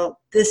feel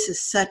this is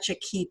such a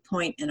key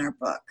point in our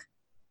book?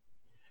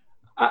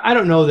 I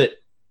don't know that.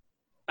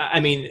 I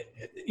mean,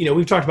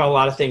 we've talked about a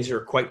lot of things that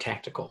are quite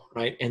tactical,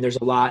 right? And there's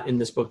a lot in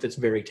this book that's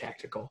very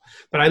tactical.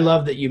 But I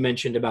love that you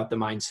mentioned about the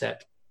mindset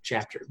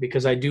chapter,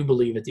 because I do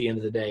believe at the end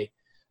of the day,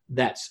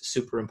 that's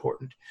super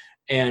important.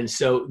 And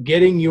so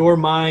getting your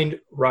mind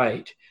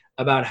right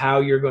about how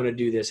you're going to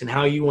do this and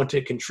how you want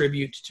to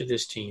contribute to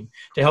this team,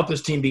 to help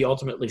this team be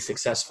ultimately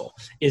successful,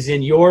 is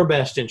in your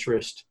best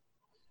interest,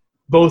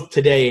 both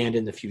today and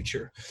in the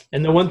future.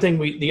 And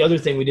the other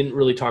thing we didn't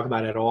really talk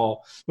about at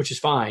all, which is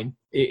fine,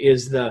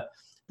 is the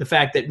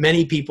fact that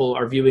many people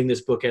are viewing this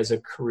book as a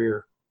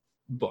career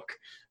book,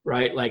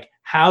 right? Like,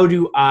 how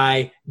do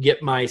I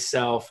get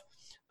myself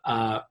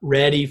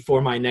ready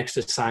for my next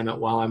assignment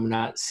while I'm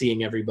not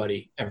seeing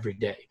everybody every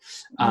day?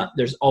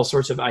 There's all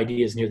sorts of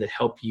ideas in here that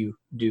help you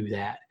do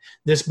that.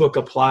 This book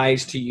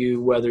applies to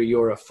you whether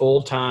you're a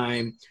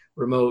full-time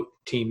remote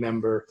team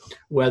member,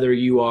 whether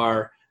you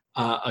are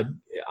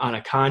on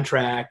a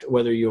contract,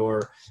 whether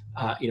you're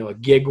a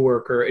gig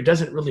worker. It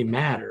doesn't really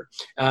matter.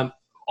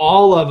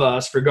 All of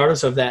us,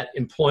 regardless of that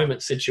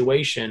employment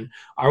situation,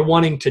 are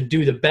wanting to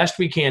do the best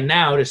we can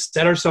now to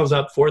set ourselves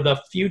up for the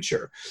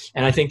future.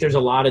 And I think there's a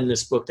lot in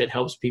this book that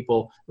helps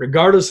people,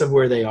 regardless of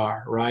where they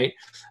are, right?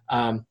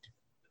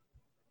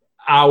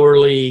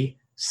 Hourly,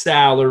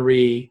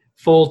 salary,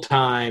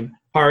 full-time,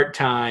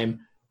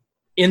 part-time,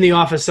 in the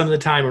office some of the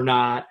time or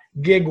not,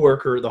 gig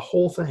worker, the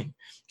whole thing.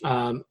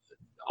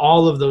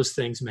 All of those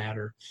things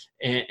matter.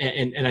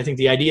 And I think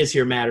the ideas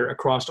here matter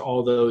across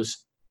all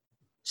those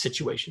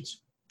situations.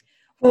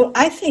 Well,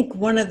 I think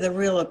one of the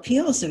real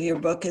appeals of your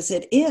book is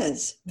it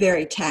is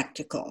very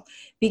tactical,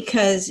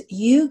 because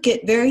you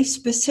get very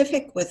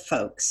specific with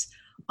folks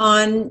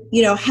on,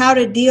 how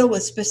to deal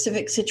with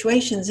specific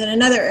situations. And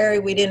another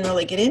area we didn't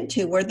really get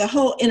into were the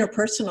whole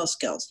interpersonal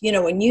skills.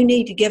 When you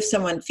need to give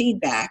someone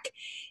feedback,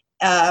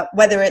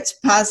 whether it's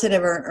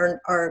positive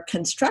or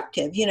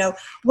constructive,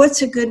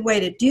 what's a good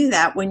way to do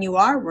that when you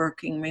are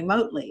working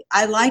remotely?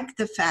 I like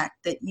the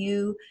fact that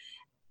you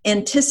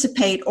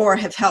anticipate or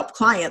have helped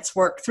clients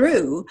work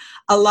through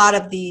a lot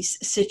of these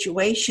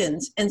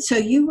situations. And so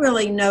you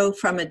really know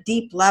from a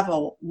deep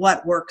level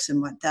what works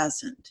and what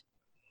doesn't.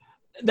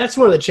 That's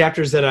one of the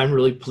chapters that I'm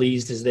really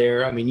pleased is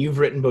there. I mean, you've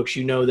written books,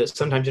 that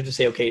sometimes you have to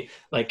say, okay,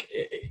 like,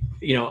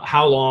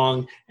 how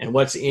long and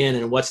what's in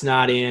and what's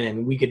not in.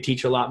 And we could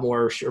teach a lot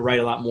more,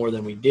 write a lot more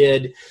than we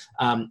did.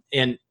 And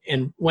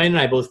Wayne and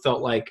I both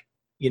felt like,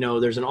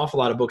 there's an awful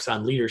lot of books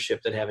on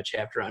leadership that have a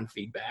chapter on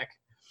feedback,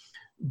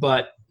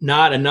 but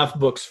not enough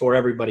books for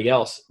everybody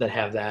else that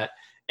have that.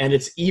 And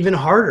it's even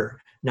harder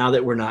now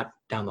that we're not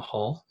down the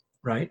hall,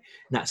 right?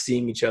 Not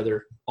seeing each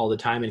other all the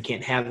time and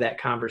can't have that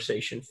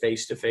conversation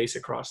face to face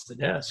across the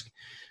desk.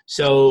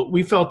 So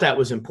we felt that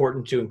was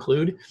important to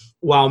include.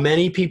 While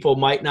many people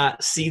might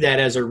not see that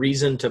as a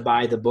reason to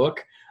buy the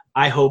book,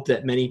 I hope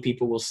that many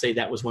people will say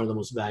that was one of the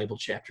most valuable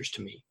chapters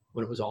to me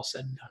when it was all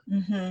said and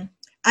done. Mm-hmm.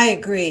 I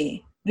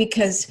agree,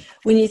 because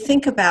when you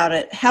think about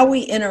it, how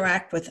we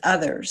interact with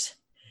others,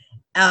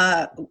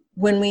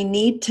 when we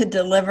need to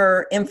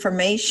deliver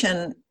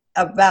information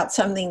about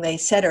something they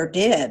said or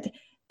did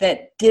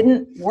that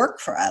didn't work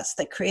for us,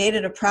 that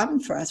created a problem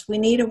for us, we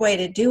need a way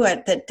to do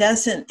it that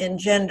doesn't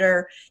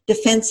engender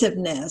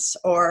defensiveness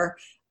or,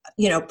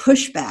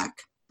 pushback,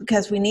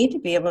 because we need to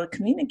be able to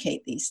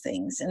communicate these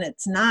things. And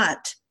it's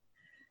not,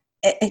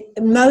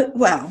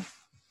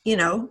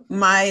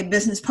 my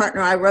business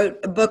partner, I wrote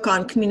a book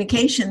on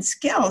communication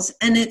skills,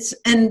 and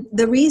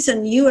the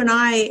reason you and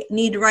I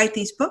need to write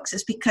these books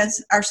is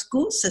because our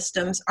school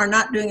systems are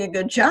not doing a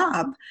good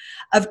job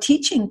of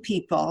teaching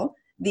people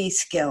these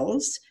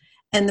skills,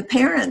 and the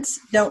parents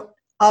don't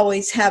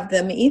always have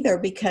them either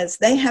because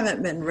they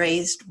haven't been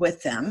raised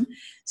with them.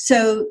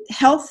 So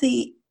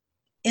healthy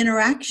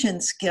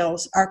interaction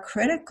skills are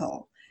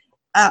critical,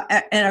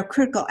 and a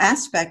critical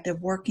aspect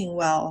of working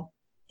well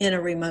in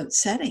a remote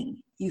setting.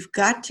 You've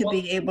got to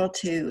be able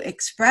to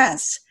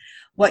express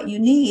what you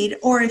need.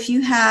 Or if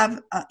you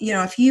have,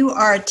 if you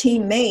are a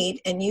teammate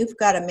and you've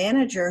got a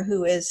manager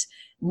who is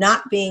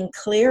not being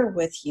clear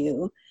with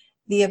you,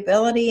 the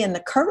ability and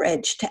the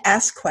courage to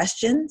ask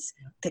questions,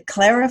 to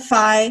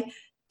clarify,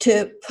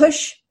 to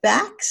push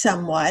back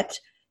somewhat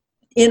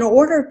in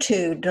order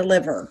to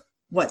deliver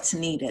what's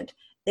needed.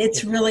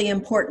 It's really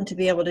important to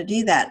be able to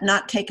do that,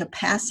 not take a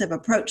passive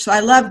approach. So I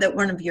love that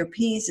one of your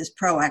P's is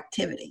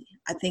proactivity.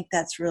 I think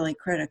that's really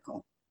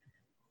critical.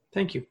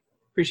 Thank you.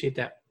 Appreciate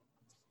that.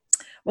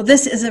 Well,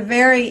 this is a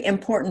very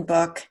important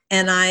book,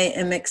 and I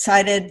am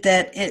excited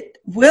that it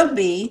will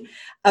be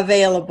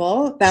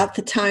available about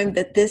the time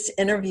that this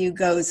interview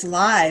goes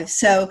live.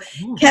 So,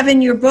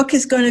 Kevin, your book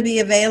is going to be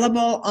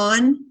available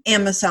on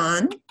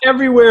Amazon.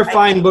 Everywhere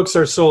fine books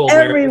are sold.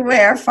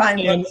 Everywhere fine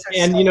books are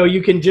sold. And,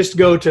 you can just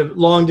go to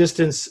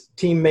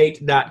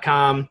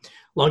longdistanceteammate.com,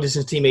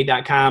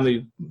 longdistanceteammate.com.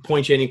 We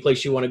point you any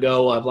place you want to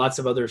go. I have lots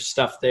of other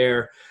stuff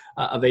there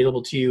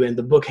available to you. And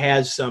the book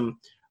has some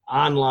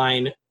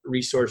online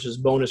resources,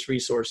 bonus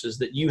resources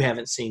that you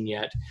haven't seen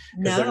yet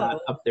because they're not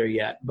up there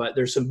yet. But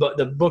there's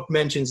the book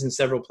mentions in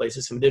several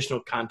places some additional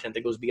content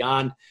that goes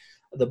beyond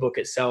the book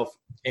itself,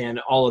 and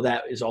all of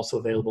that is also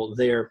available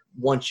there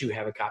once you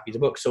have a copy of the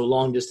book. So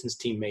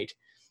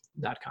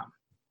longdistanceteammate.com.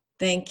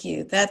 Thank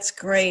you. That's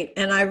great.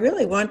 And I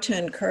really want to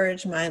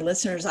encourage my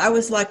listeners. I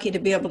was lucky to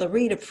be able to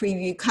read a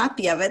preview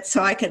copy of it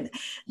so I could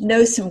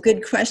know some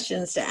good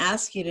questions to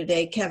ask you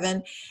today,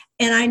 Kevin.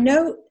 And I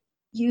know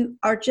you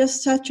are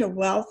just such a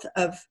wealth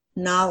of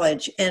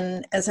knowledge.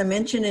 And as I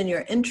mentioned in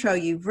your intro,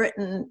 you've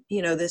written,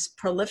 this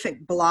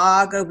prolific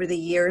blog over the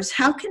years.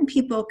 How can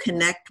people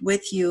connect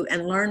with you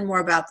and learn more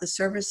about the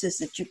services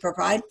that you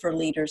provide for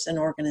leaders and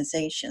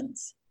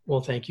organizations? Well,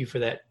 thank you for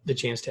the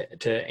chance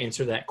to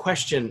answer that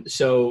question.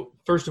 So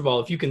first of all,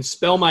 if you can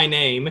spell my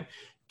name,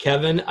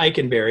 Kevin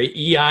Eikenberry,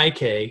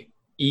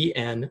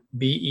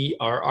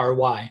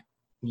 EIKENBERRY,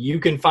 you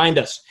can find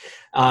us.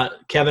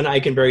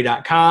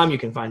 KevinEikenberry.com. You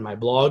can find my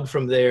blog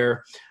from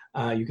there.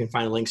 You can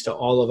find links to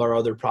all of our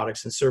other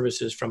products and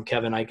services from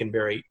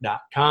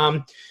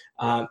KevinEikenberry.com.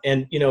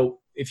 And,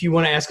 if you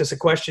want to ask us a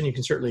question, you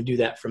can certainly do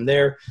that from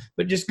there.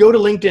 But just go to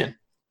LinkedIn.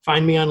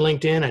 Find me on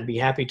LinkedIn. I'd be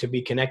happy to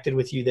be connected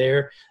with you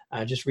there.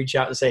 Just reach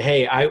out and say,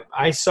 hey,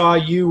 I saw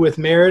you with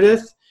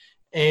Meredith,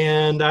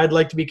 and I'd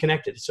like to be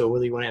connected. So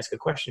whether you want to ask a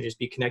question, just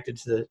be connected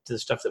to the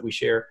stuff that we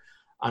share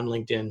on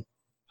LinkedIn.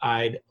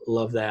 I'd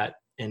love that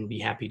and be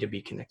happy to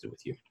be connected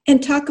with you.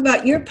 And talk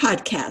about your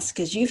podcast,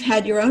 because you've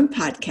had your own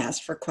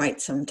podcast for quite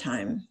some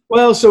time.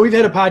 Well, so we've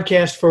had a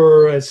podcast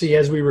for, as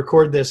we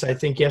record this, I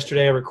think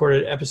yesterday I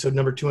recorded episode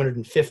number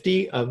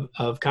 250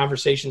 of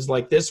conversations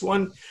like this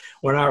one,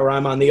 where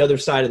I'm on the other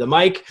side of the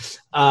mic.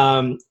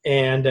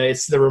 And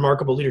it's the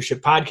Remarkable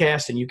Leadership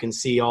Podcast, and you can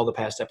see all the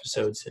past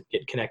episodes and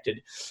get connected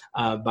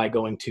by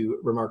going to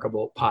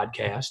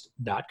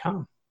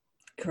remarkablepodcast.com.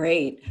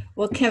 Great.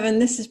 Well, Kevin,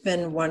 this has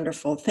been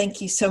wonderful.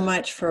 Thank you so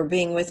much for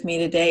being with me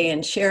today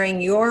and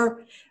sharing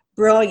your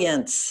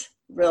brilliance,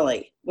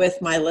 really,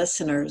 with my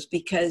listeners,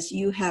 because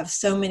you have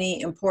so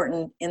many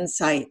important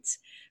insights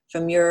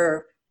from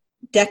your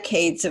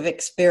decades of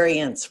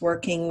experience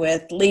working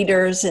with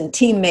leaders and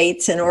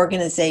teammates and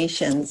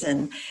organizations.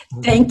 And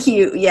thank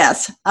you.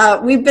 Yes,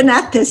 we've been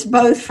at this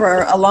both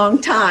for a long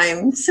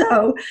time.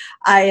 So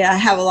I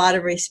have a lot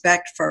of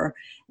respect for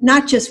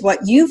not just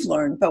what you've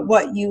learned, but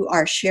what you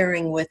are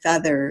sharing with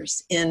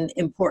others in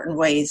important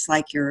ways,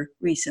 like your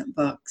recent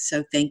book.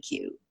 So thank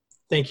you.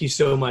 Thank you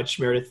so much,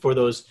 Meredith, for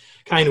those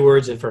kind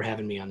words and for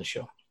having me on the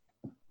show.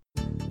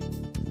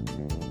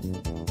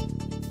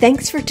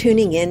 Thanks for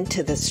tuning in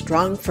to the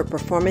Strong for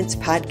Performance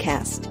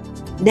podcast.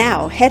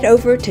 Now head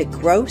over to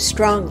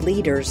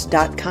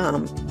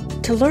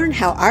growstrongleaders.com to learn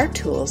how our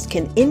tools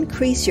can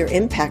increase your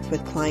impact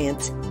with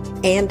clients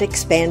and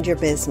expand your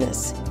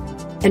business.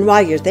 And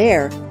while you're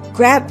there,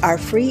 grab our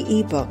free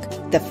ebook,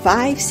 The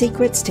 5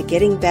 Secrets to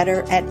Getting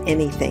Better at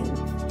Anything.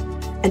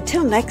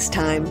 Until next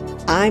time,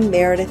 I'm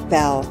Meredith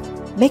Bell.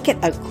 Make it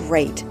a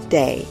great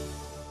day.